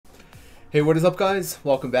Hey, what is up, guys?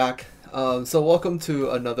 Welcome back. So welcome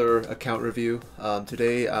to another account review.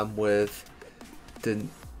 Today I'm with Demieyes.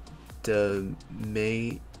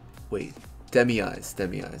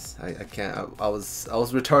 I can't. I was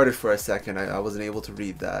retarded for a second. I wasn't able to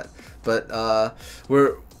read that. But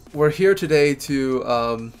we're here today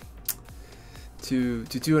to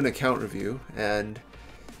do an account review, and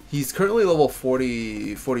he's currently level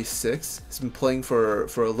 46. He's been playing for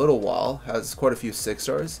a little while. Has quite a few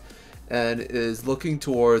 6-stars. And is looking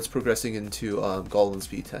towards progressing into GOLEMS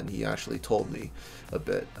B10. He actually told me a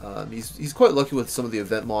bit. He's quite lucky with some of the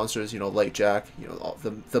event monsters, you know, Light Jack, you know,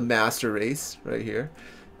 the master race right here.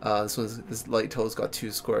 This Light Toad's got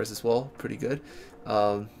 2 squares as well, pretty good.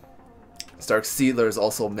 Stark Seedler is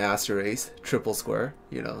also master race, triple square,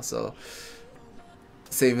 you know, so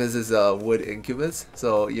same as his Wood Incubus.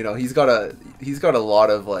 So you know he's got a lot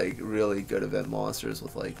of like really good event monsters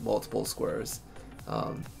with like multiple squares.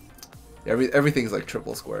 Everything's like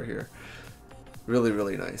triple square here.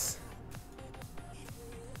 Really nice.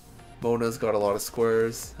 Mona's got a lot of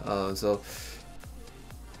squares. So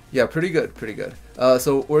yeah, pretty good.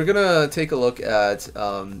 So we're gonna take a look at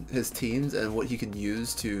his teams and what he can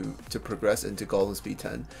use to progress into GOLEMS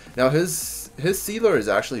B10. Now his Sealer is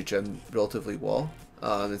actually gemmed relatively well.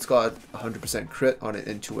 It's got 100% crit on an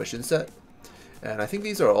intuition set, and I think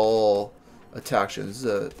these are all attack gems.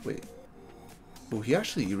 Wait. Oh, he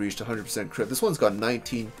actually reached 100% crit. This one's got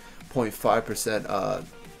 19.5%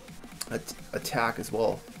 attack as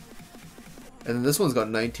well. And then this one's got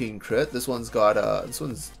 19 crit. This one's got this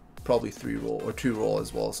one's probably 3 roll or 2 roll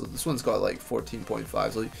as well. So this one's got like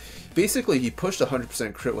 14.5. So basically he pushed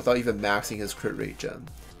 100% crit without even maxing his crit rate gem.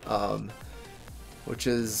 Which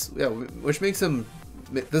makes him,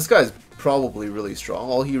 this guy's probably really strong.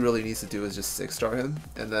 All he really needs to do is just 6-star him,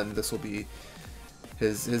 and then this will be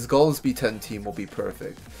his GOLEMS B10 team will be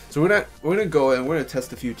perfect. So we're gonna go and we're gonna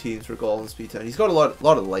test a few teams for GOLEMS B10. He's got a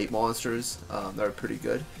lot of light monsters that are pretty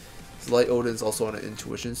good. His Light Odin's also on an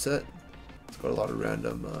intuition set. He's got a lot of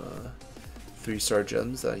random 3-star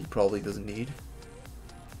gems that he probably doesn't need.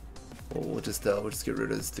 Well, we'll just get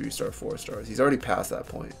rid of his 3-star, 4-stars. He's already past that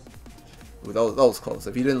point. Ooh, that was close.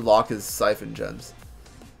 If he didn't lock his siphon gems,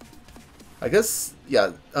 I guess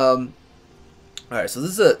yeah. Alright, so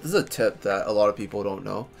this is a tip that a lot of people don't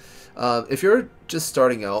know. If you're just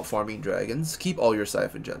starting out farming dragons, keep all your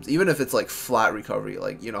siphon gems, even if it's like flat recovery.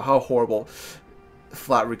 Like, you know how horrible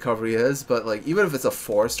flat recovery is, but like even if it's a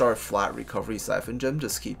 4-star flat recovery siphon gem,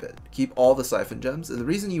 just keep it. Keep all the siphon gems, and the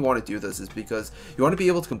reason you want to do this is because you want to be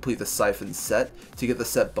able to complete the siphon set to get the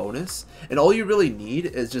set bonus, and all you really need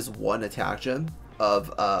is just 1 attack gem of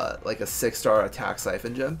like a 6-star attack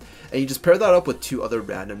siphon gem, and you just pair that up with 2 other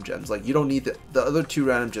random gems. Like, you don't need the other 2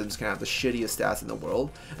 random gems can have the shittiest stats in the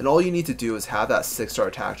world, and all you need to do is have that 6-star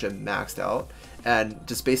attack gem maxed out and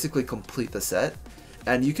just basically complete the set,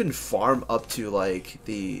 and you can farm up to like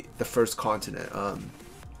the first continent.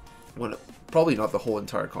 Probably not the whole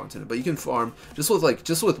entire continent, but you can farm just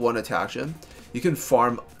with 1 attack gem. You can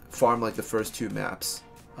farm like the first 2 maps,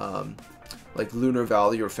 like Lunar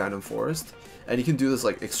Valley or Phantom Forest. And you can do this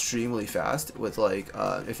like extremely fast with like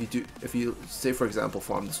if you say for example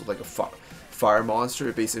farm this with like a fire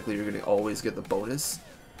monster, basically you're gonna always get the bonus.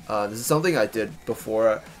 This is something I did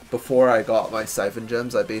before I got my siphon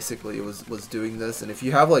gems. I basically was doing this, and if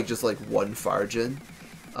you have like just like 1 fire gen,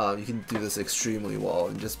 you can do this extremely well.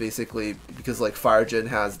 And just basically because like fire gen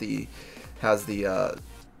has the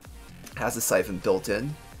siphon built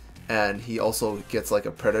in. And he also gets like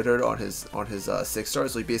a predator on his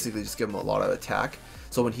 6-stars, so you basically just give him a lot of attack.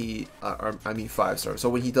 So when he, 5-stars. So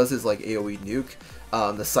when he does his like AOE nuke,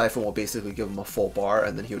 the siphon will basically give him a full bar,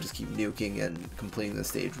 and then he'll just keep nuking and completing the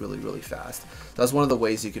stage really fast. That's one of the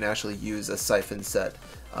ways you can actually use a siphon set,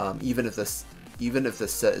 even if this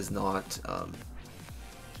set is not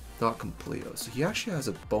complete. So he actually has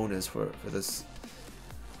a bonus for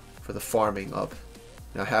the farming up.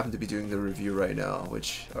 Now I happen to be doing the review right now,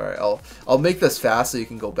 which, alright, I'll make this fast so you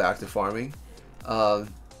can go back to farming. So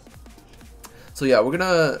yeah, we're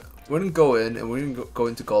gonna go in and we're gonna go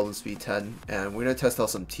into GOLEMS B10, and we're gonna test out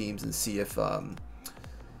some teams and see if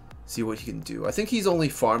see what he can do. I think he's only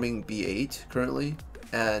farming B8 currently,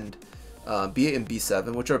 and B8 and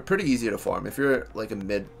B7, which are pretty easy to farm. If you're like a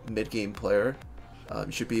mid game player,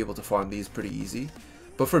 you should be able to farm these pretty easy.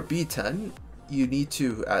 But for B10, you need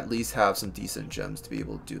to at least have some decent gems to be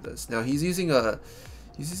able to do this. Now he's using a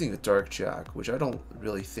Dark Jack, which I don't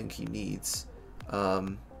really think he needs.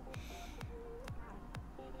 Now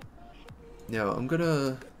I'm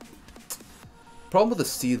gonna. Problem with the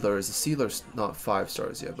Seedler is the Seedler's not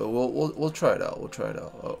 5-stars yet, but we'll try it out.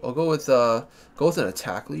 I'll go with an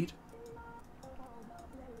attack lead.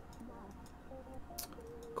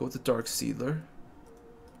 Go with the Dark Seedler.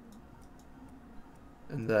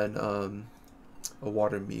 And then a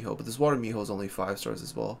Water Miho. But this Water Miho is only 5 stars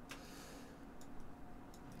as well.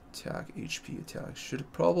 Attack, HP, attack.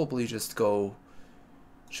 Should probably just go...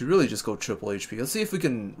 Should really just go triple HP. Let's see if we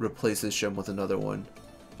can replace this gem with another one.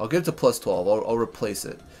 I'll give it to plus 12. I'll replace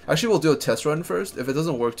it. Actually, we'll do a test run first. If it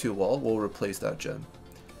doesn't work too well, we'll replace that gem.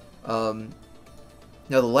 Now,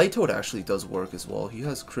 the Light Toad actually does work as well. He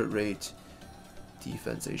has crit rate,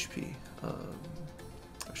 defense, HP.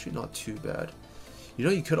 Actually, not too bad. You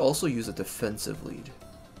know, you could also use a defensive lead.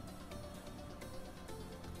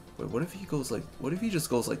 Wait, what if he goes like... What if he just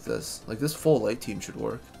goes like this? Like, this full light team should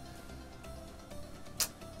work.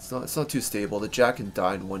 It's not too stable. The Jack can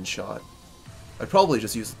die in one shot. I'd probably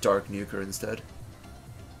just use a Dark Nuker instead.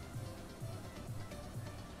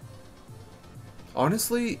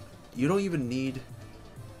 Honestly, you don't even need...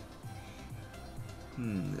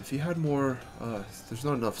 if he had more... there's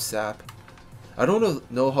not enough sap. I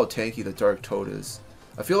don't know how tanky the Dark Toad is.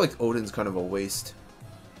 I feel like Odin's kind of a waste.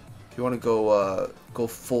 If you want to go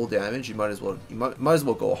full damage, you might as well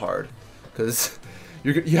go hard, because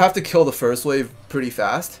you have to kill the first wave pretty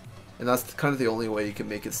fast, and that's kind of the only way you can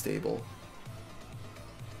make it stable.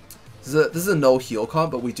 This is a no heal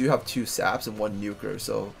comp, but we do have 2 saps and 1 nuker,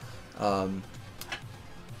 so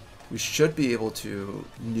we should be able to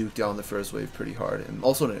nuke down the first wave pretty hard, and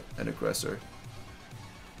also an aggressor.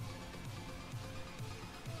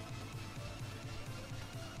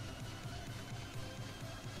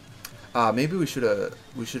 Maybe we should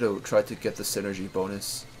have tried to get the synergy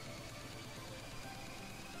bonus.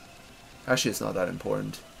 Actually, it's not that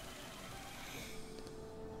important.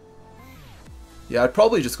 Yeah, I'd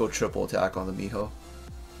probably just go triple attack on the Miho.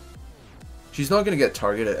 She's not gonna get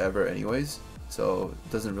targeted ever anyways, so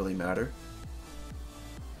it doesn't really matter.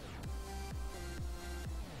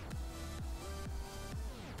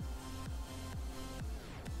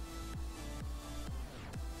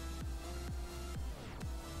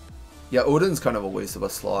 Yeah, Odin's kind of a waste of a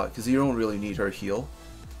slot, because you don't really need her heal.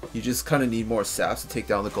 You just kind of need more saps to take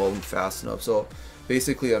down the golem fast enough. So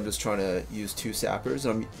basically I'm just trying to use 2 sappers,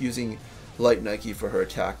 and I'm using Light Nike for her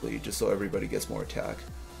attack lead, just so everybody gets more attack.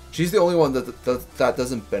 She's the only one that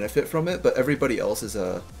doesn't benefit from it, but everybody else is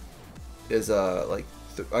like,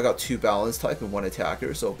 I got 2 balance type and 1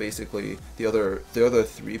 attacker, so basically the other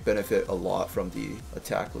 3 benefit a lot from the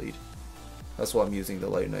attack lead. That's why I'm using the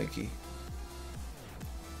Light Nike.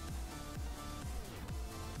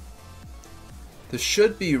 This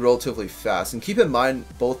should be relatively fast, and keep in mind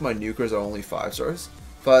both my nukers are only 5 stars.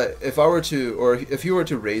 But if I were to, or if you were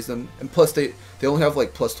to raise them, and plus they only have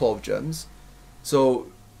like plus 12 gems,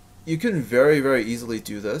 so you can very easily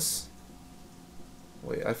do this.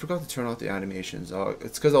 Wait, I forgot to turn off the animations.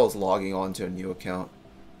 It's because I was logging on to a new account.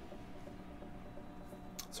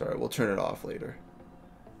 Sorry, we'll turn it off later.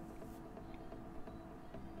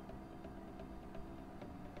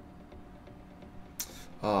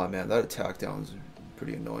 Oh man, that attack down is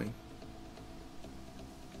pretty annoying.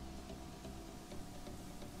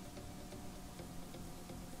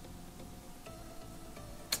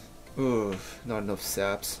 Ooh, not enough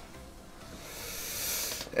saps.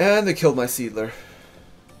 And they killed my Seedler.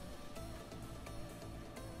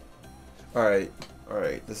 Alright,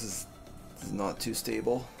 this is not too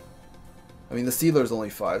stable. I mean, the Seedler is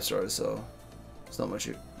only 5 stars, so it's not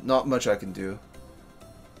much I can do.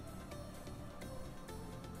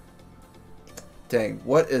 Dang,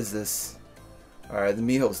 what is this? Alright, the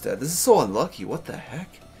Miho's dead. This is so unlucky. What the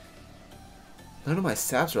heck? None of my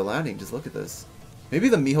saps are landing. Just look at this. Maybe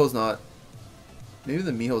the Miho's not... Maybe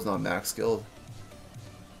the Miho's not max skilled.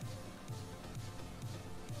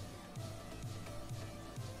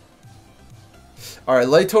 Alright,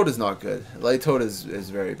 Light Toad is not good. Light Toad is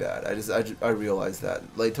very bad. I realized that.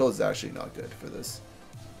 Light Toad is actually not good for this.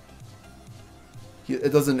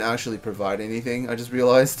 It doesn't actually provide anything, I just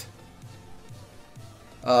realized.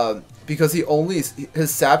 Because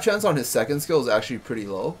his sap chance on his second skill is actually pretty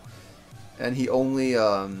low. And he only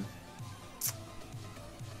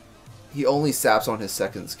saps on his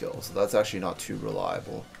second skill, so that's actually not too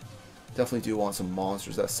reliable. Definitely do want some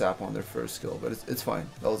monsters that sap on their first skill, but it's fine.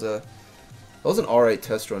 That was an alright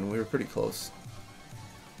test run. We were pretty close.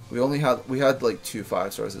 We had like 2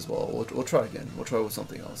 5 stars as well. We'll try again. We'll try with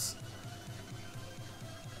something else.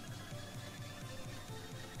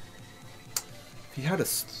 If he had a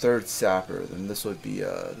 3rd sapper, then this would be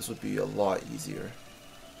a lot easier.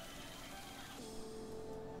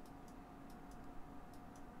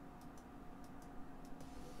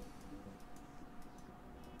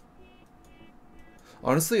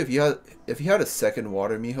 Honestly, if he had a 2nd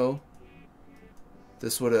Water Miho,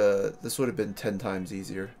 this would have been 10 times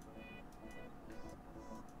easier.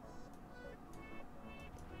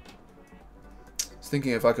 I was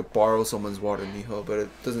thinking if I could borrow someone's water miho, but it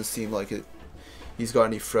doesn't seem like it. He's got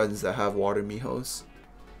any friends that have water mihos.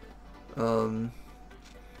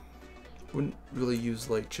 Wouldn't really use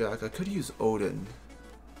Light Jack. I could use Odin.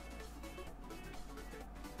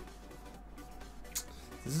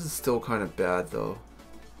 This is still kind of bad though.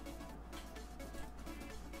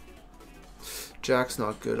 Jack's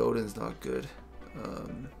not good. Odin's not good.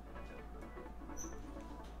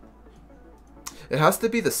 It has to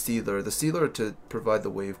be the Stealer. The Stealer to provide the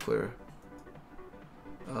wave clear.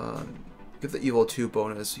 Get the Evo 2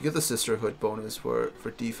 bonus. You get the Sisterhood bonus for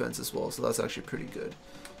defense as well, so that's actually pretty good.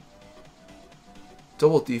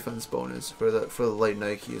 Double defense bonus for the light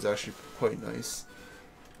Nike is actually quite nice.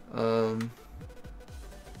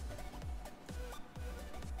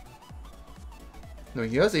 No,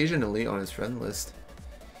 he has Asian Elite on his friend list.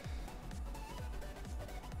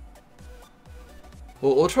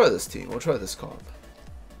 We'll try this team. We'll try this comp.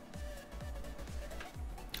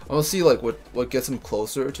 I want to see like what gets him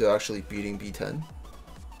closer to actually beating B10.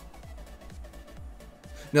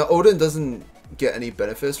 Now Odin doesn't get any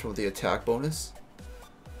benefits from the attack bonus,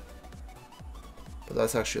 but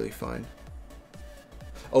that's actually fine.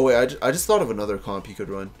 Oh wait, I just thought of another comp he could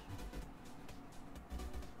run.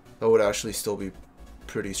 That would actually still be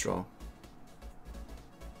pretty strong.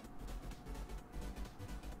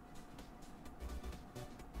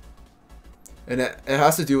 And it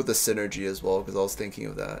has to do with the synergy as well, because I was thinking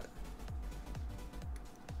of that.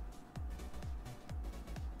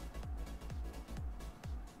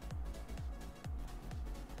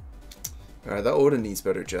 Alright, that Odin needs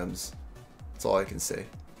better gems. That's all I can say.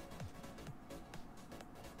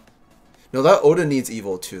 No, that Odin needs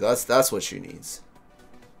Evo 2. That's what she needs.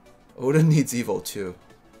 Odin needs Evo 2.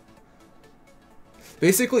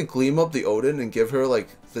 Basically, gleam up the Odin and give her like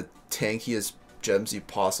the tankiest gems you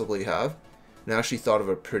possibly have. And I actually thought of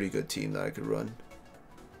a pretty good team that I could run.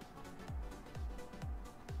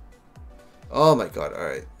 Oh my god,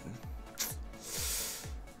 alright.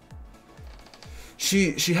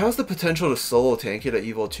 She has the potential to solo tank it at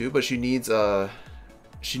Evo 2, but she needs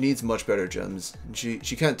much better gems. And she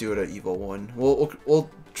can't do it at Evo 1.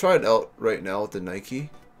 We'll try it out right now with the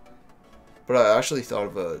Nike. But I actually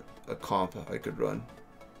thought of a comp I could run.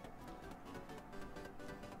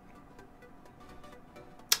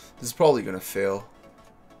 This is probably gonna fail.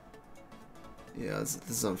 Yeah, this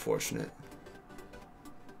is unfortunate.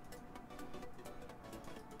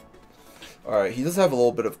 All right, he does have a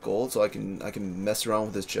little bit of gold, so I can mess around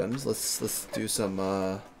with his gems. Let's do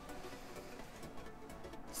some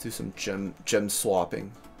gem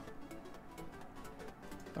swapping.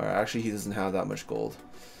 All right, actually he doesn't have that much gold.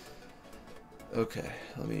 Okay,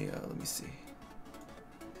 let me see.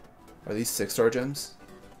 Are these 6-star gems?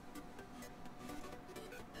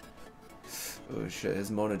 Oh shit, his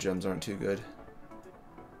Mona gems aren't too good.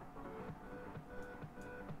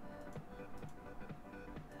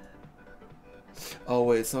 Oh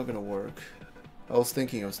wait, it's not gonna work. I was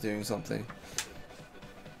thinking I was doing something.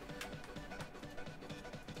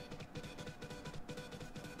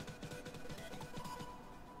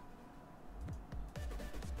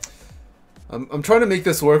 I'm trying to make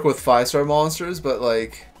this work with 5-star monsters, but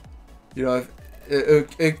like, you know,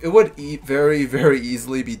 it would very, very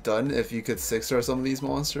easily be done if you could 6-star some of these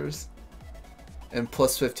monsters and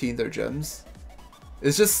plus 15 their gems.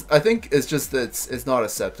 It's just, I think it's just that it's not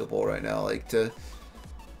acceptable right now. Like to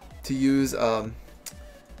use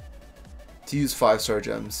 5-star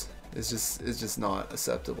gems is just not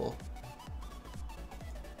acceptable.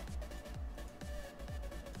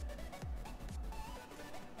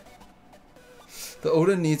 The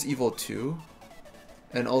Odin needs Evo 2,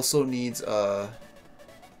 and also needs her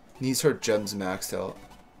gems maxed out.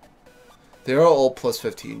 They are all plus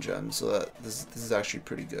 15 gems, so that this is actually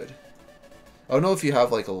pretty good. I don't know if you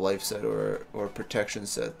have like a life set or a protection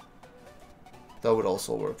set. That would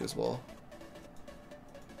also work as well.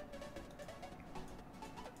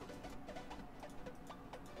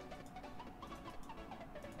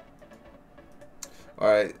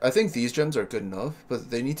 Alright, I think these gems are good enough, but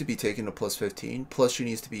they need to be taken to plus 15. Plus she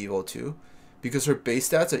needs to be Evo 2. Because her base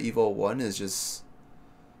stats at Evo 1 is just...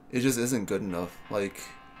 It just isn't good enough. Like,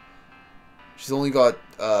 she's only got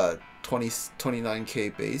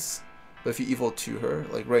 29k base. But if you Evo 2 her,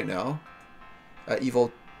 like right now, at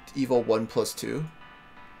Evo 1 plus 2.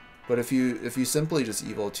 But if you simply just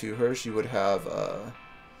Evo 2 her, she would have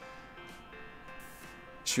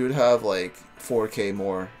like 4k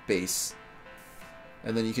more base.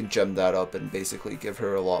 And then you can gem that up and basically give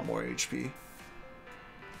her a lot more HP.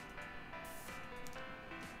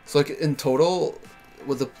 So like in total,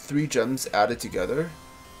 with the 3 gems added together,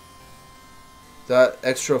 that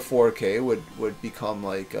extra 4K would become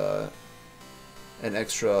like an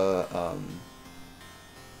extra.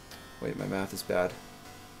 Wait, my math is bad.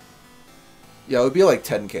 Yeah, it would be like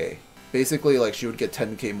 10K. Basically, like she would get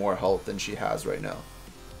 10K more health than she has right now.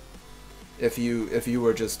 If you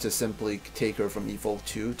were just to simply take her from Evo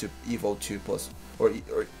 2 to Evo 2 plus, or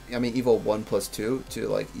I mean Evo 1 plus 2 to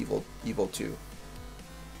like Evo 2,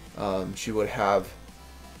 she would have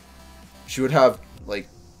like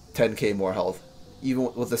 10K more health,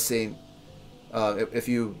 even with the same. If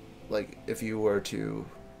you were to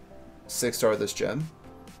 6-star this gem,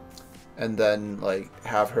 and then like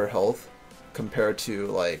have her health compared to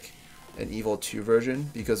like an Evo 2 version,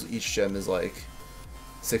 because each gem is like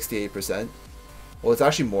 68%. Well, it's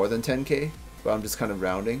actually more than 10K, but I'm just kind of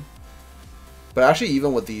rounding. But actually,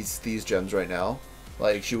 even with these gems right now,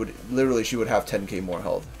 like she would have 10K more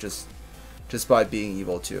health just by being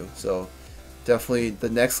Evo 2. So definitely the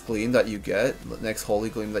next gleam that you get, the next holy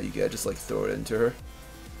gleam that you get, just like throw it into her.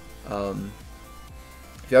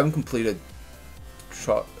 If you haven't completed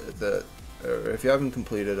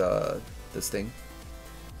this thing,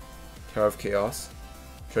 Tower of Chaos,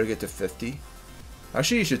 try to get to 50.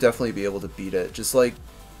 Actually, you should definitely be able to beat it. Just like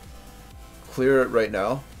clear it right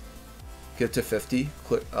now, get to 50,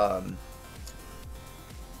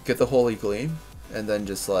 get the Holy Gleam, and then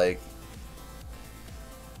just like,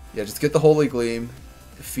 yeah, just get the Holy Gleam,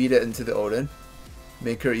 feed it into the Odin,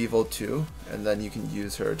 make her Evo 2, and then you can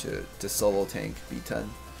use her to solo tank B10.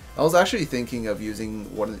 I was actually thinking of using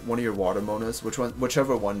one of your water monas,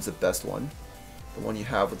 whichever one's the best one, the one you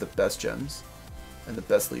have with the best gems and the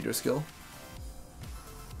best leader skill.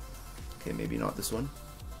 Okay, maybe not this one.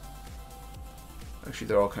 Actually,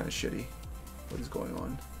 they're all kind of shitty. What is going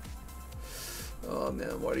on? Oh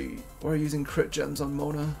man, why are you using crit gems on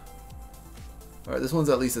Mona? All right, this one's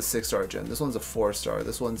at least a 6-star gem. This one's a 4-star.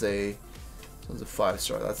 This one's a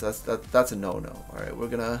 5-star. That's a no-no. All right, we're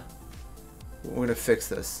gonna fix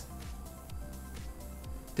this.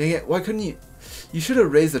 Dang it! Why couldn't you? You should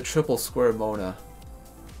have raised a triple square Mona.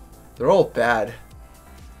 They're all bad.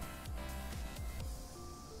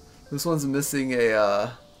 This one's missing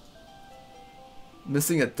a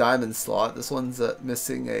diamond slot. This one's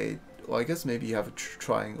missing a. Well, I guess maybe you have a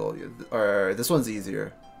triangle. Alright, this one's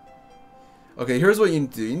easier. Okay, here's what you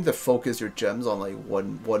need to do. You need to focus your gems on like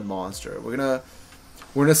one monster. We're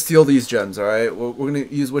gonna steal these gems. All right, we're gonna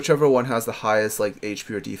use whichever one has the highest like HP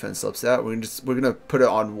or defense substat. We're gonna put it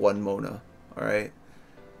on one Mona. All right,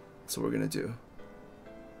 that's what we're gonna do.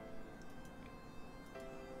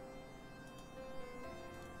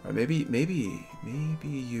 Or maybe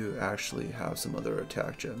you actually have some other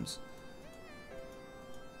attack gems.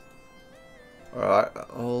 Alright,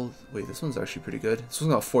 wait, this one's actually pretty good. This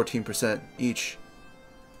one's got 14% each.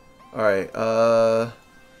 Alright,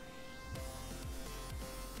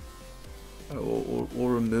 we'll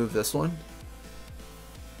remove this one.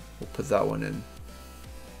 We'll put that one in.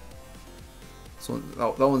 This one,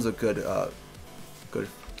 that one's a good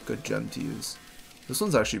gem to use. This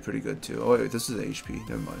one's actually pretty good too. Oh wait, this is HP.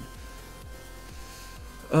 Never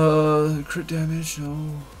mind. Crit damage,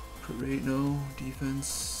 no. Crit rate, no. Defense,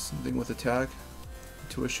 something with attack.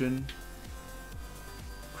 Intuition.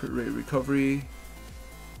 Crit rate recovery.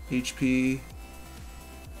 HP.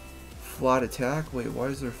 Flat attack. Wait, why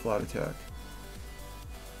is there flat attack?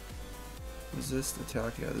 Resist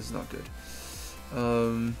attack. Yeah, this is not good.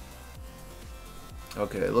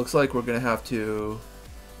 Okay, it looks like we're gonna have to.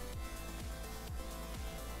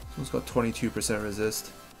 This one's got 22%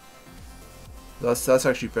 resist. That's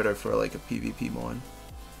actually better for like a PvP mon.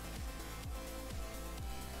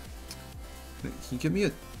 Can you give me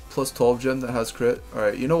a plus 12 gem that has crit?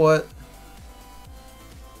 Alright, you know what?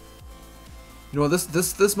 You know what,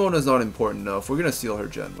 this Mona is not important enough. We're gonna steal her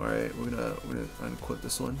gem, alright? We're gonna unquit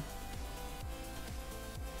this one.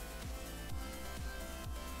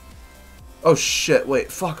 Oh shit,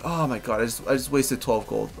 wait, fuck, oh my god, I just wasted 12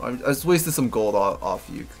 gold. I just wasted some gold off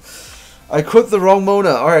you. I quit the wrong Mona,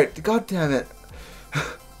 alright, god damn it.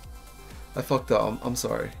 I fucked up, I'm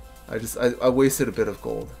sorry. I wasted a bit of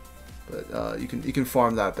gold. But you can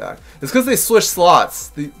farm that back. It's because they switched slots.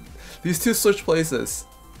 These two switched places.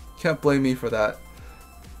 Can't blame me for that.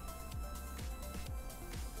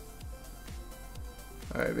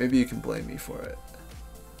 Alright, maybe you can blame me for it.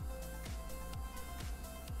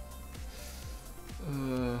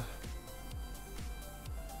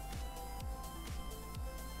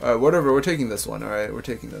 Alright, whatever, we're taking this one, alright? We're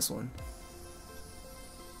taking this one.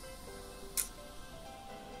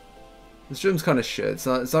 This gem's kind of shit. It's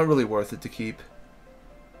not really worth it to keep.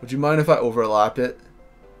 Would you mind if I overlap it?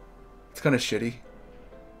 It's kind of shitty.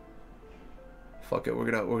 Fuck it,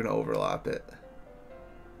 we're gonna overlap it.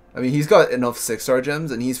 I mean, he's got enough 6-star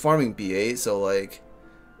gems, and he's farming B8, so like,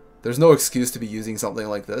 there's no excuse to be using something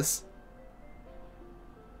like this.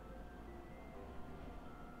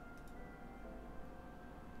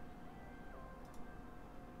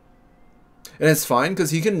 And it's fine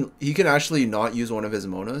because he can actually not use one of his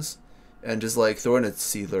Monas, and just like throw in a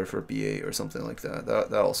Seedler for B8 or something like that.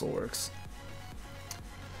 That also works.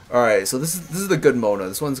 All right, so this is the good Mona.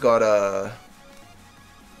 This one's got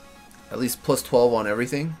at least plus 12 on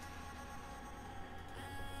everything.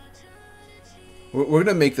 We're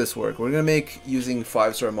gonna make this work. We're gonna make using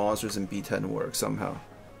 5-star monsters in B10 work somehow.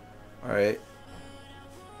 All right,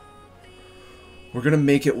 we're gonna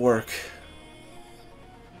make it work.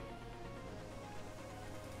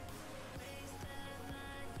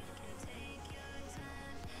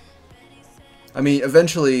 I mean,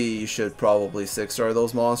 eventually you should probably 6-star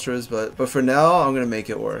those monsters, but for now, I'm gonna make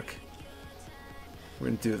it work. We're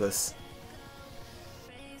gonna do this.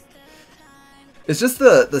 It's just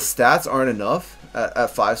the stats aren't enough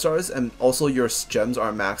at 5 stars, and also your gems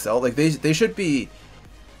aren't maxed out. Like they should be,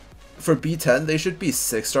 for B10, they should be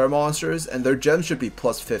 6-star monsters, and their gems should be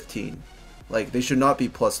plus 15. Like they should not be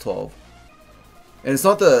plus 12. And it's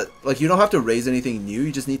not like you don't have to raise anything new.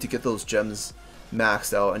 You just need to get those gems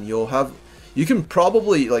maxed out, and you'll have. You can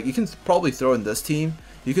probably throw in this team.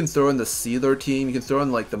 You can throw in the Seedler team. You can throw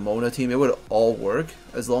in like the Mona team. It would all work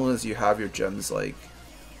as long as you have your gems like,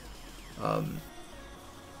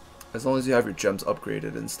 as long as you have your gems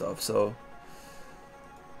upgraded and stuff. So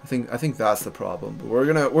I think that's the problem. But we're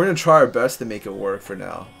gonna try our best to make it work for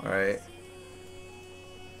now. All right.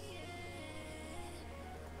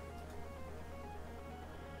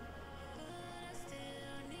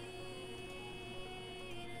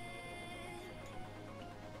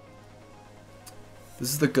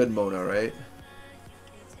 This is the good Mona, right?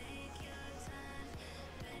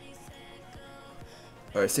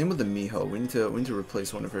 Alright, same with the Miho. We need to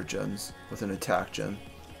replace one of her gems with an attack gem.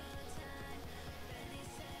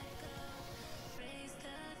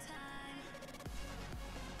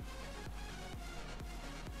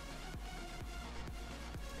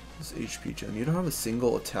 This HP gem. You don't have a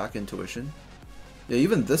single attack intuition? Yeah,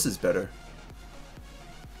 even this is better.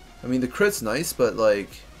 I mean, the crit's nice, but like,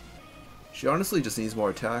 she honestly just needs more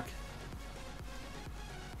attack.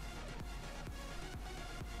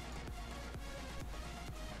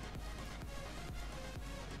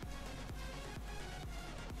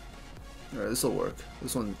 Alright, this will work.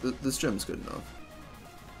 This gem's good enough.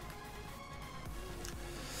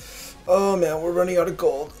 Oh man, we're running out of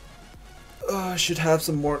gold. I should have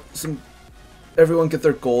everyone get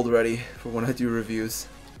their gold ready for when I do reviews.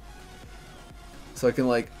 So I can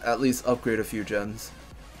like at least upgrade a few gems.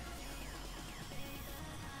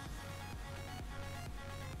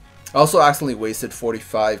 I also accidentally wasted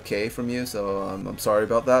 45k from you, so I'm sorry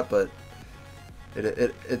about that, but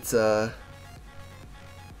it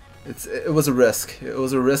was a risk. It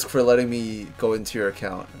was a risk for letting me go into your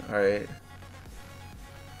account. All right,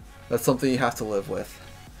 that's something you have to live with.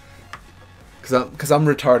 Cause I'm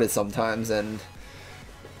retarded sometimes, and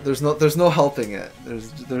there's no helping it.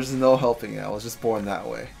 There's no helping it. I was just born that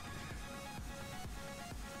way.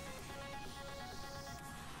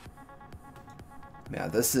 Man,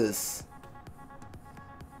 this is...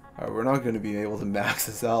 Alright, we're not going to be able to max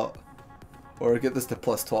this out. Or get this to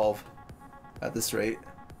plus 12 at this rate.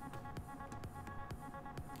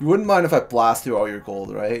 You wouldn't mind if I blast through all your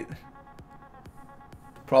gold, right?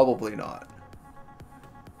 Probably not.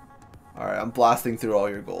 Alright, I'm blasting through all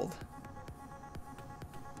your gold.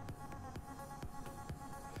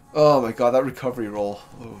 Oh my god, that recovery roll.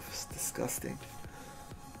 Oh, it's disgusting.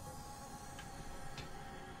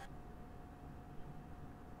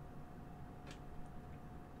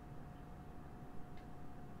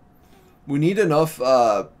 We need enough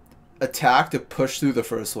attack to push through the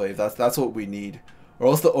first wave. That's what we need. Or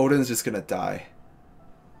else the Odin's just gonna die.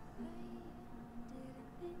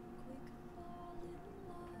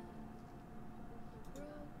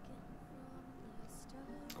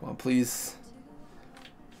 Come on, please.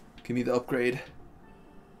 Give me the upgrade.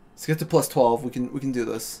 Let's get to plus 12. We can do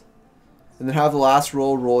this. And then have the last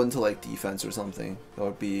roll into like defense or something. That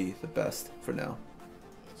would be the best for now.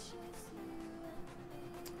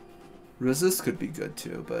 Resist could be good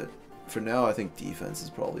too, but for now I think defense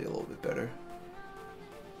is probably a little bit better.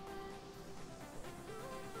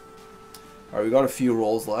 Alright, we got a few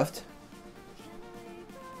rolls left.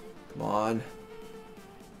 Come on.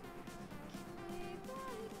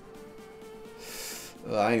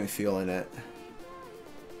 I ain't feeling it.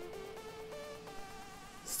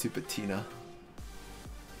 Stupid Tina.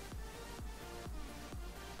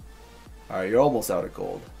 Alright, you're almost out of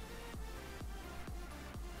gold.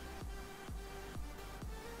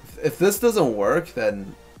 If this doesn't work,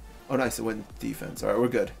 then... Oh, nice, it went defense. Alright, we're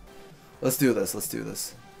good. Let's do this, let's do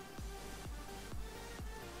this.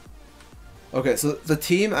 Okay, so the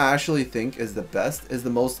team I actually think is the best, is the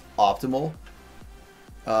most optimal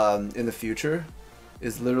in the future,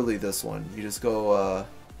 is literally this one. You just go,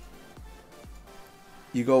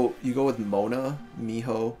 you go with Mona,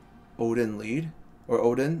 Miho, Odin lead, or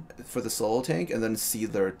Odin for the solo tank, and then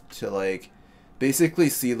Seedler to like, basically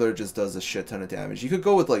Seedler just does a shit ton of damage. You could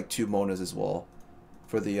go with like 2 Monas as well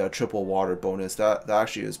for the triple water bonus. That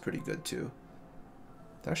actually is pretty good too.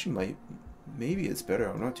 That actually might, maybe it's better.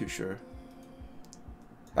 I'm not too sure.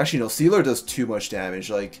 Actually, no, Sealer does too much damage.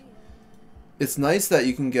 Like, it's nice that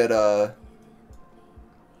you can get you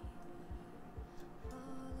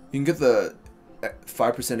can get the 5%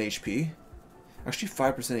 HP. Actually,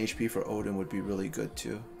 5% HP for Odin would be really good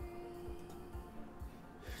too.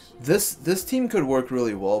 This team could work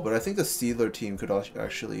really well, but I think the Sealer team could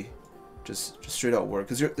actually just straight out work,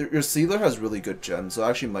 because your Sealer has really good gems. So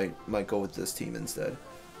I actually might go with this team instead.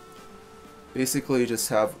 Basically, just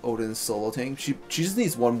have Odin's solo tank. She just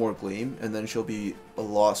needs 1 more Gleam, and then she'll be a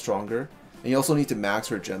lot stronger. And you also need to max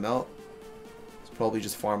her gem out. So probably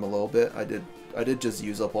just farm a little bit. I did just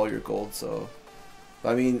use up all your gold, so...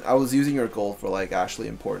 I mean, I was using your gold for, like, actually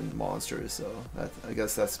important monsters, so I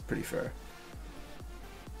guess that's pretty fair.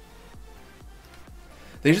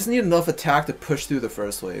 They just need enough attack to push through the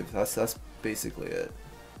first wave. That's basically it.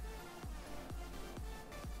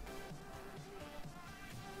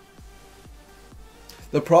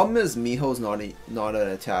 The problem is Miho's not an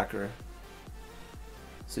attacker,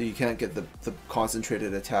 so you can't get the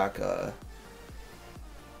concentrated attack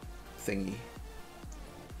thingy.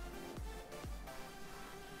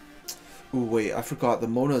 Ooh, wait, I forgot. The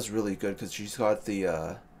Mona is really good because she's got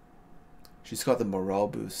the morale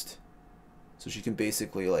boost, so she can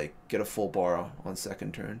basically like get a full bar on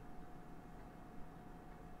second turn.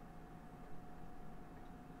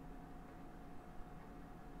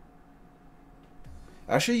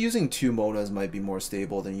 Actually, using 2 Monas might be more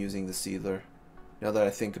stable than using the Seedler, now that I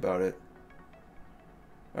think about it.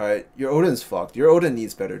 Alright, your Odin's fucked. Your Odin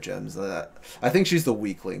needs better gems than that. I think she's the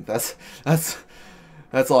weak link. That's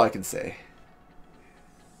all I can say.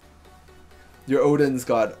 Your Odin's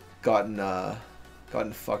gotten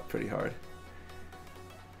fucked pretty hard.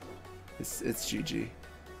 It's GG.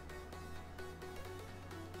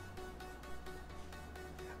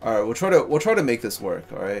 Alright, we'll try to make this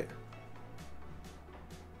work, alright?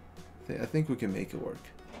 I think we can make it work.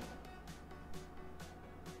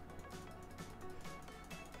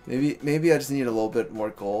 Maybe I just need a little bit more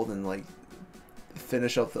gold and like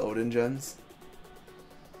finish up the Odin gens.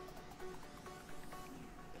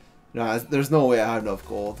 Nah, there's no way I have enough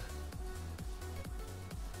gold.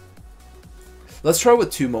 Let's try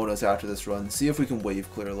with 2 Monas after this run. See if we can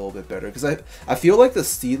wave clear a little bit better. Because I feel like the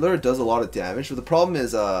Stealer does a lot of damage. But the problem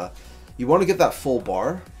is you want to get that full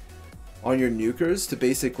bar on your nukers to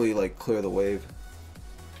basically like clear the wave.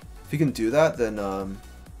 If you can do that, then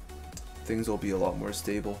things will be a lot more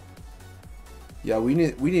stable. Yeah, we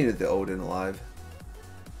needed the Odin alive.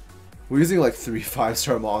 We're using like 3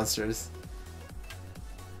 5-star monsters.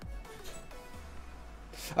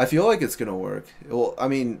 I feel like it's gonna work. Well, I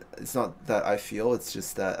mean, it's not that I feel, it's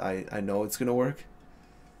just that I know it's gonna work.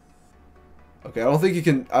 Okay, I don't think you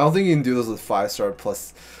can do this with 5-star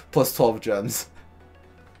plus 12 gems.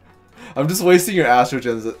 I'm just wasting your Astro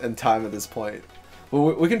gems and time at this point.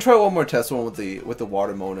 But we can try one more test one with the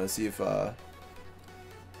Water Mona, see if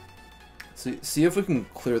we can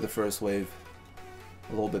clear the first wave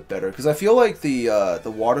a little bit better. Because I feel like the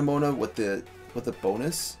Water Mona with the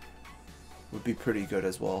bonus would be pretty good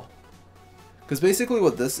as well. Because basically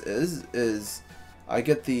what this is I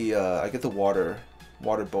get the water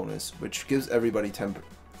bonus, which gives everybody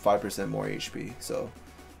 5% more HP. So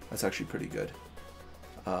that's actually pretty good.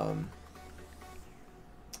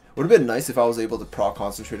 Would have been nice if I was able to proc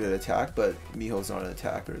concentrated attack, but Miho's not an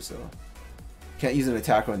attacker, so can't use an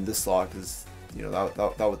attacker in this slot because you know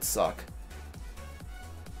that would suck.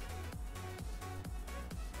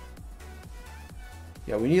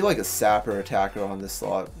 Yeah, we need like a sapper attacker on this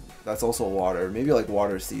slot. That's also water, maybe like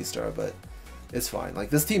water C-star, but it's fine. Like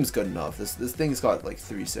this team's good enough. This thing's got like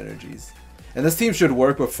 3 synergies, and this team should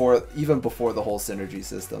work even before the whole synergy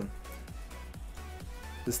system.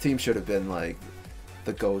 This team should have been like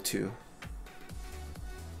the go-to.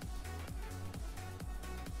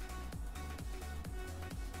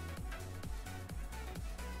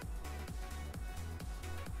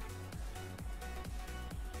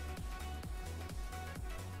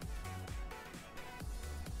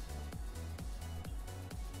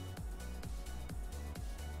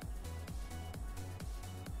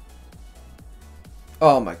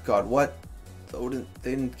 Oh my god, what? The Odin,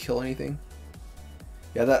 they didn't kill anything?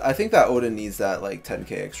 Yeah, that I think that Odin needs that like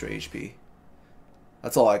 10k extra HP.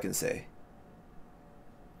 That's all I can say.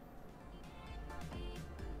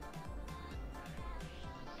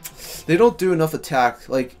 They don't do enough attack.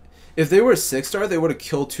 Like, if they were 6-star, they would have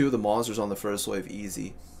killed 2 of the monsters on the first wave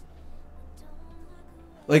easy.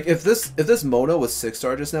 Like, if this Mona was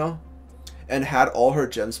 6-star just now, and had all her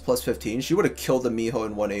gems plus 15, she would have killed the Miho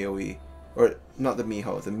in 1 AoE. Or, not the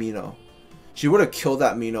Miho, the Mino. She would have killed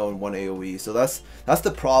that Mino in 1 AoE. So that's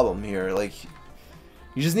the problem here. Like,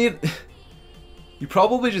 you just need... You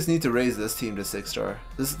probably just need to raise this team to 6-star.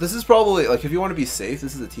 This is probably, like, if you want to be safe,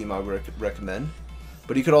 this is a team I would recommend.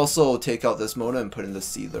 But you could also take out this Mona and put in the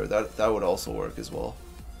Seedler. That would also work as well.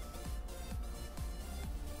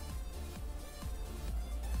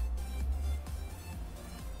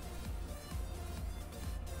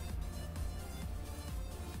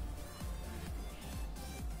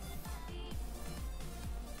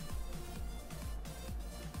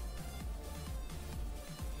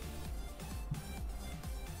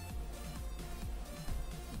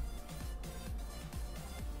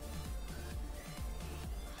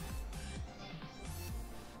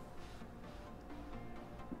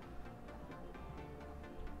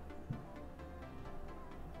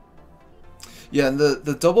 Yeah, and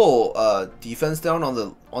the double defense down on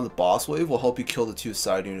the boss wave will help you kill the 2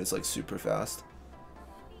 side units like super fast.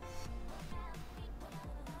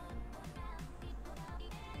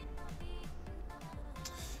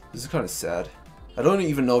 This is kind of sad. I don't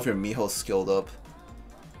even know if your Miho's skilled up.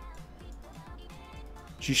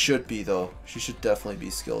 She should be though. She should definitely be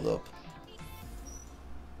skilled up.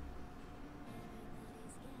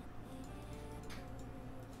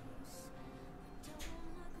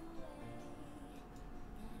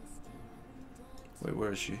 Wait,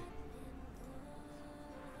 where is she?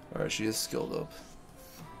 Alright, she is skilled up.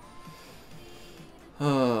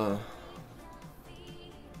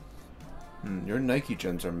 Your Nike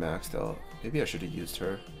gems are maxed out. Maybe I should have used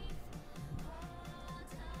her.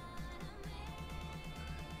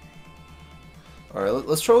 Alright,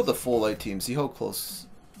 let's try with the full light team. See how close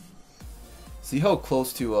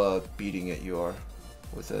to beating it you are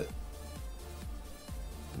with it.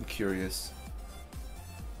 I'm curious.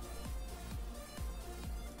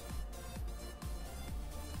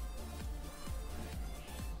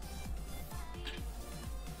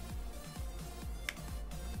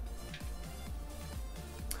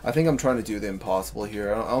 I think I'm trying to do the impossible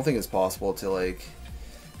here. I don't think it's possible to like...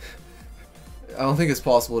 I don't think it's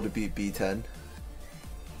possible to beat B10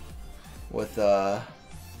 with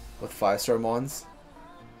 5-star mons.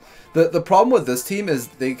 The problem with this team is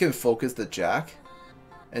they can focus the Jack,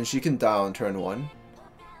 and she can die on turn 1,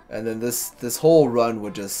 and then this whole run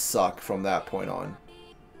would just suck from that point on.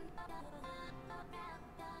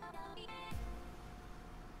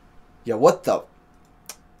 Yeah, what the...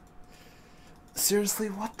 Seriously,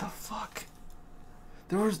 what the fuck?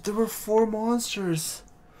 There were 4 monsters.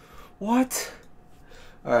 What?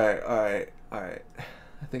 Alright. I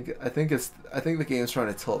think the game's trying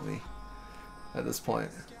to tilt me at this point.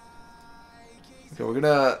 Okay, we're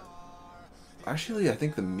gonna... Actually, I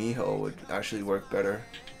think the Miho would actually work better.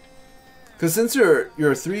 Because since your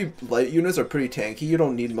 3 light units are pretty tanky, you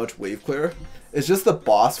don't need much wave clear. It's just the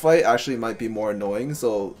boss fight actually might be more annoying,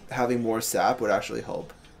 so having more sap would actually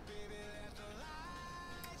help.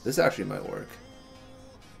 This actually might work.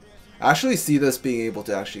 I actually see this being able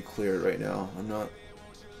to actually clear it right now. I'm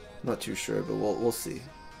not too sure, but we'll see.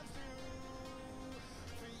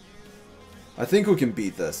 I think we can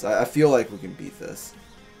beat this. I feel like we can beat this.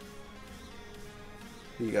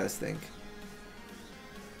 What do you guys think?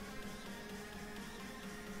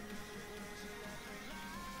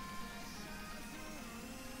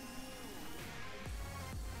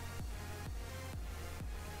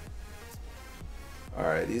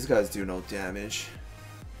 Alright, these guys do no damage.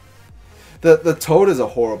 The Toad is a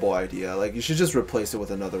horrible idea. Like, you should just replace it with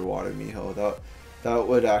another Water Miho. That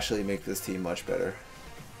would actually make this team much better.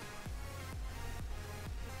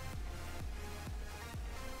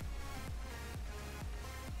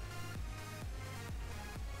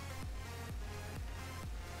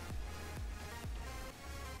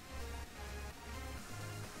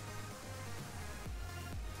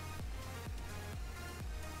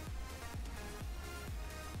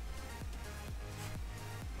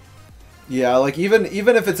 Yeah, like even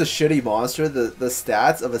if it's a shitty monster, the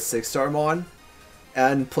stats of a 6-star mon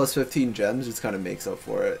and plus 15 gems just kind of makes up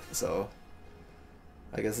for it. So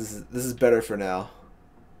I guess this is better for now.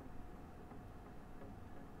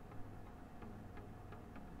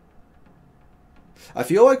 I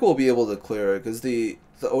feel like we'll be able to clear it because the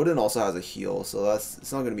Odin also has a heal, so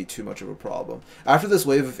it's not going to be too much of a problem. After this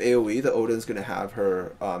wave of AoE, the Odin's going to have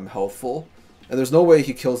her health full, and there's no way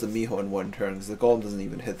he kills the Miho in one turn because the Golem doesn't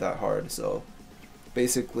even hit that hard. So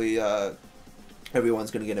basically,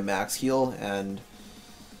 everyone's going to get a max heal, and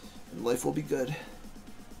life will be good.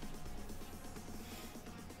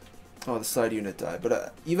 Oh, the side unit died,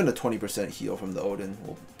 but even a 20% heal from the Odin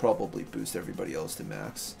will probably boost everybody else to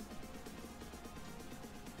max.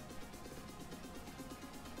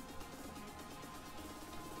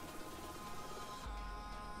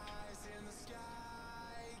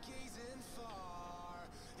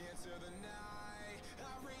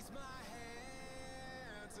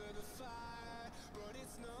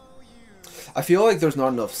 I feel like there's not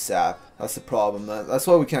enough sap. That's the problem. That's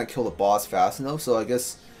why we can't kill the boss fast enough, so I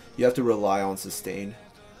guess you have to rely on sustain.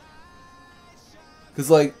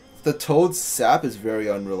 Because, like, the Toad's sap is very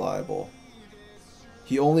unreliable.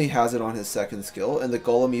 He only has it on his second skill, and the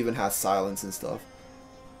Golem even has silence and stuff.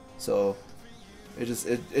 So, it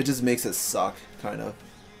just makes it suck, kind of.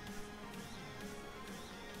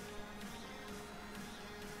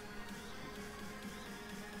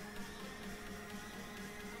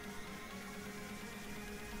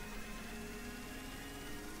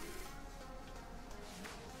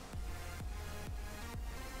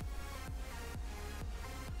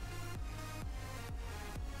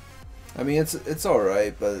 I mean, it's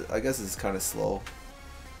alright, but I guess it's kind of slow.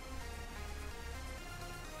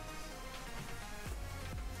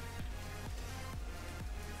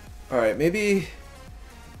 Alright, maybe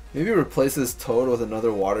replace this Toad with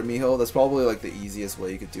another Water Miho. That's probably like the easiest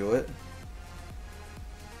way you could do it.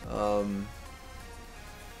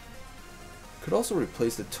 Could also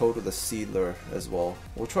replace the Toad with a Seedler as well.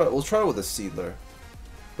 We'll try it with a Seedler.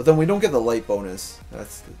 But then we don't get the light bonus.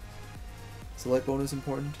 Is the light bonus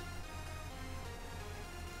important?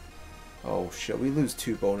 Oh shit, we lose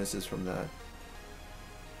 2 bonuses from that.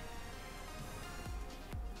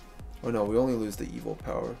 Oh no, we only lose the evil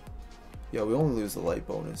power. Yeah, we only lose the light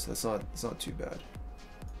bonus. It's not too bad.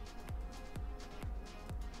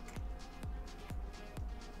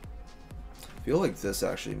 I feel like this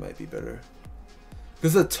actually might be better.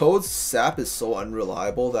 Because the Toad's sap is so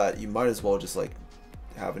unreliable that you might as well just like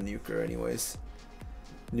have a nuker anyways.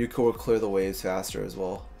 Nuker will clear the waves faster as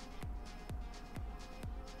well.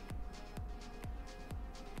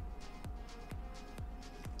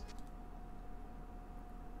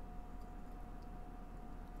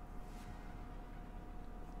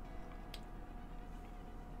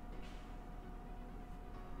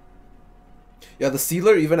 Yeah, the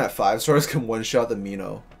Seedler even at 5 stars can one-shot the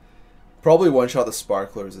Mino. Probably one-shot the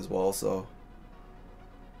Sparklers as well, so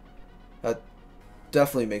that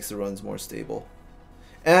definitely makes the runs more stable.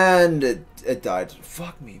 And it died.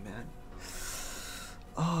 Fuck me, man.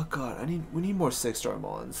 Oh god, we need more 6-star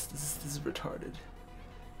Mons. This is retarded.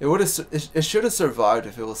 It should have survived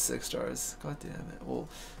if it was 6 stars. God damn it. Well,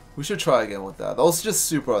 we should try again with that. That was just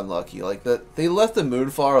super unlucky. Like they left the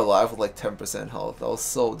Moonflower alive with like 10% health. That was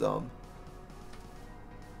so dumb.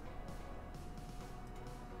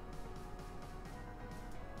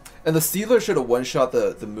 And the Seedler should have one-shot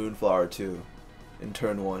the Moonflower too, in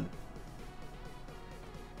turn 1.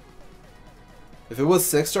 If it was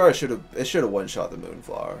 6-star, it should have one-shot the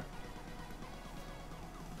Moonflower.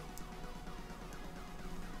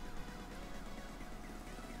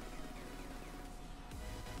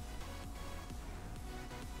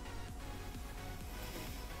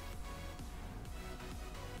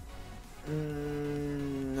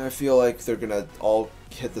 I feel like they're gonna all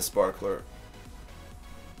hit the Sparkler.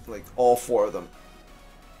 Like all 4 of them.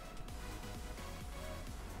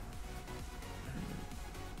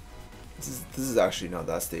 This is actually not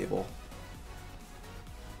that stable.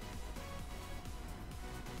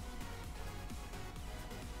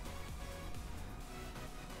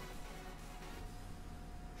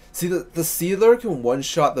 See, the Seedler can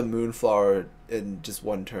one-shot the Moonflower in just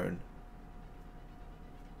 1 turn.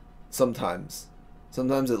 Sometimes.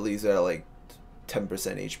 Sometimes it leaves it at like 10%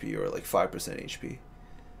 HP or like 5% HP.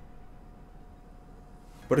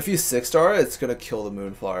 But if you 6-star, it's gonna kill the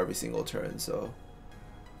Moonflower every single turn, so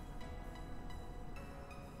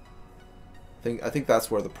I think that's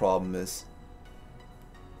where the problem is.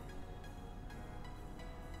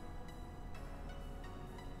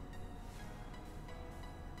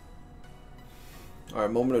 Alright,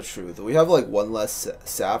 moment of truth. We have like 1 less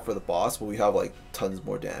sap for the boss, but we have like tons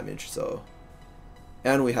more damage, so,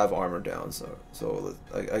 and we have armor down, so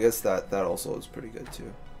I guess that also is pretty good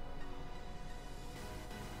too.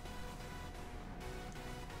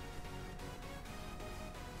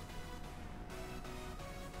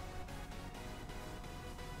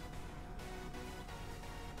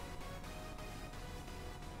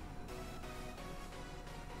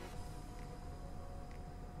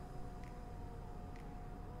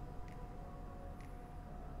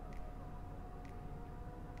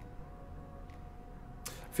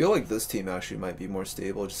 I feel like this team actually might be more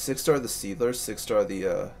stable. Just 6-star the Seedler, 6-star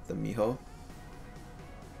the Miho.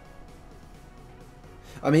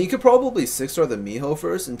 I mean, you could probably 6-star the Miho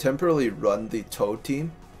first and temporarily run the Toad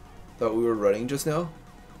team that we were running just now.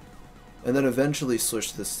 And then eventually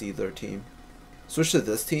switch to the Seedler team. Switch to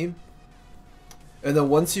this team. And then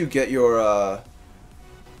once you get your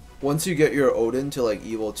Odin to like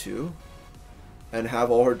Evil 2 and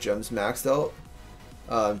have all her gems maxed out,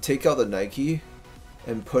 take out the Nike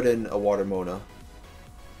and put in a Water Mona.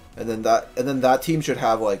 And then that team should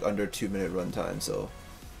have like under 2-minute runtime, so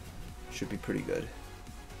should be pretty good.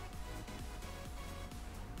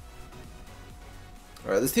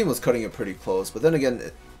 Alright, this team was cutting it pretty close, but then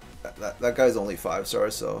again, that guy's only 5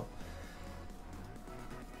 stars, so...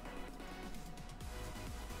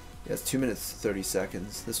 Yeah, it's 2 minutes 30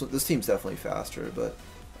 seconds. This team's definitely faster, but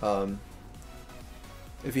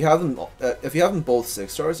if you have them both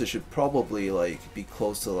 6 stars, it should probably like be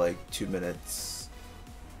close to like 2 minutes.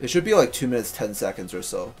 It should be like 2 minutes 10 seconds or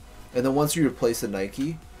so. And then once you replace the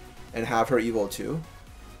Nike and have her Evo 2,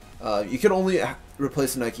 you can only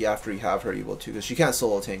replace the Nike after you have her Evo 2 because she can't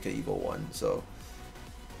solo tank at Evo 1. So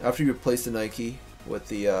after you replace the Nike with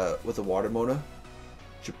the Water Mona,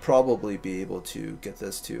 should probably be able to get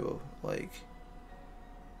this to like.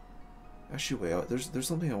 Actually, wait. There's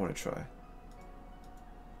something I want to try.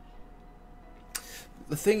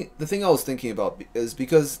 The thing I was thinking about is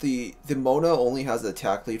because the Mona only has the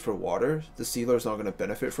attack lead for water, the Sealer is not going to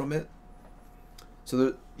benefit from it.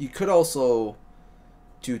 So you could also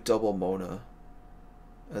do double Mona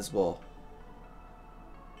as well.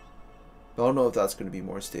 But I don't know if that's going to be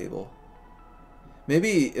more stable.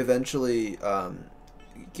 Maybe eventually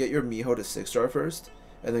get your Miho to 6-star first,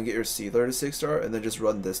 and then get your Sealer to 6-star, and then just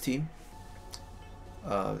run this team.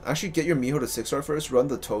 Actually, get your Miho to 6-star first, run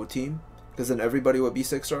the Toad team, because then everybody would be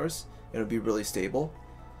 6 stars, and it would be really stable.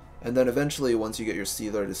 And then eventually, once you get your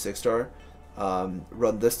Sealer to 6-star,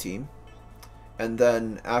 run this team. And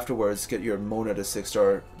then afterwards, get your Mona to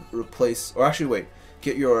 6-star, replace, or actually wait,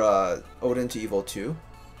 get your Odin to Evo 2.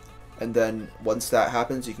 And then once that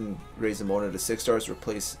happens, you can raise the Mona to 6 stars,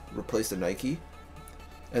 replace the Nike.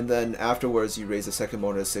 And then afterwards, you raise the second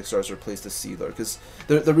Mona to 6 stars, replace the Sealer. Because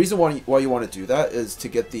the reason why you want to do that is to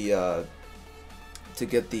get the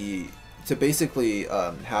to basically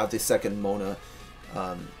have the second Mona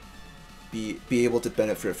be able to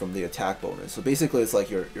benefit from the attack bonus. So basically, it's like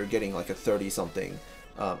you're getting like a 30-something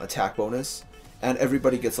attack bonus, and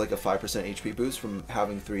everybody gets like a 5% HP boost from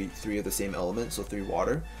having three of the same element, so 3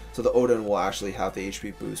 water. So the Odin will actually have the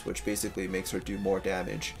HP boost, which basically makes her do more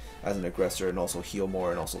damage as an aggressor and also heal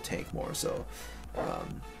more and also tank more. So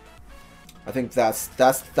I think that's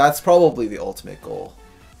probably the ultimate goal,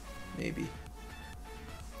 maybe.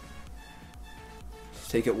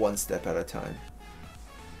 Just take it one step at a time.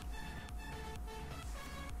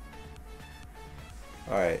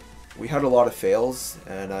 Alright, we had a lot of fails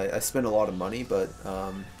and I spent a lot of money, but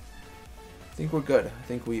I think we're good. I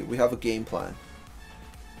think we have a game plan.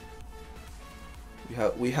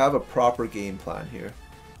 We have a proper game plan here.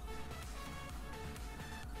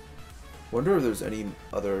 Wonder if there's any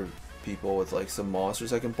other people with like some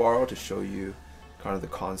monsters I can borrow to show you kind of the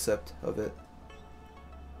concept of it.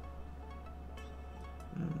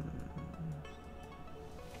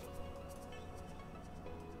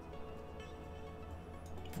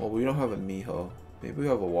 Well, we don't have a Miho. Maybe we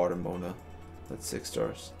have a Water Mona. That's 6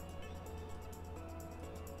 stars.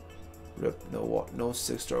 Rip, no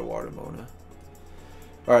 6-star Water Mona.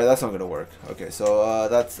 Alright, that's not gonna work. Okay, so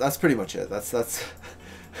that's pretty much it. That's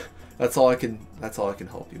that's all I can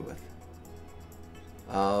help you with.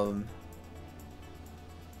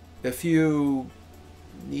 If you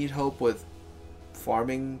need help with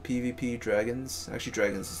farming PvP dragons, actually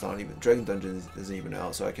dragons is not even, Dragon Dungeon isn't even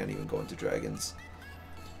out, so I can't even go into dragons.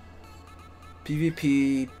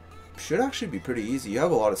 PvP should actually be pretty easy. You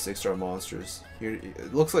have a lot of 6-star monsters.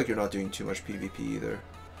 It looks like you're not doing too much PvP either.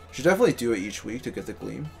 Should definitely do it each week to get the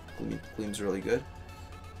Gleam. Gleam's really good.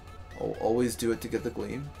 I'll always do it to get the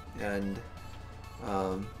Gleam. And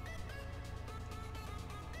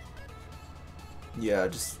yeah,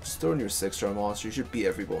 just throw in your 6-star monster. You should beat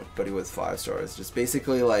everybody with 5 stars. Just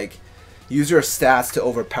basically like use your stats to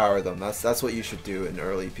overpower them. That's what you should do in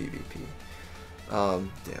early PvP.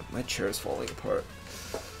 Damn, my chair is falling apart.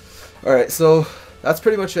 Alright, so that's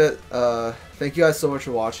pretty much it. Thank you guys so much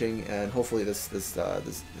for watching, and hopefully this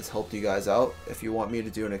helped you guys out. If you want me to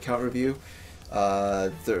do an account review,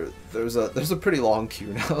 there's a pretty long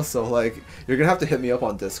queue now, so like you're gonna have to hit me up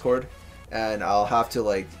on Discord, and I'll have to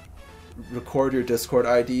like record your Discord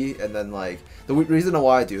ID, and then like the reason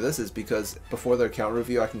why I do this is because before the account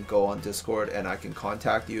review I can go on Discord and I can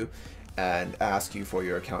contact you and ask you for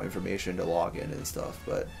your account information to log in and stuff.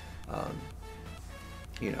 But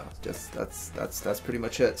you know, just that's pretty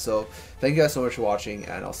much it. So thank you guys so much for watching,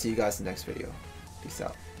 and I'll see you guys in the next video. Peace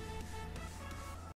out.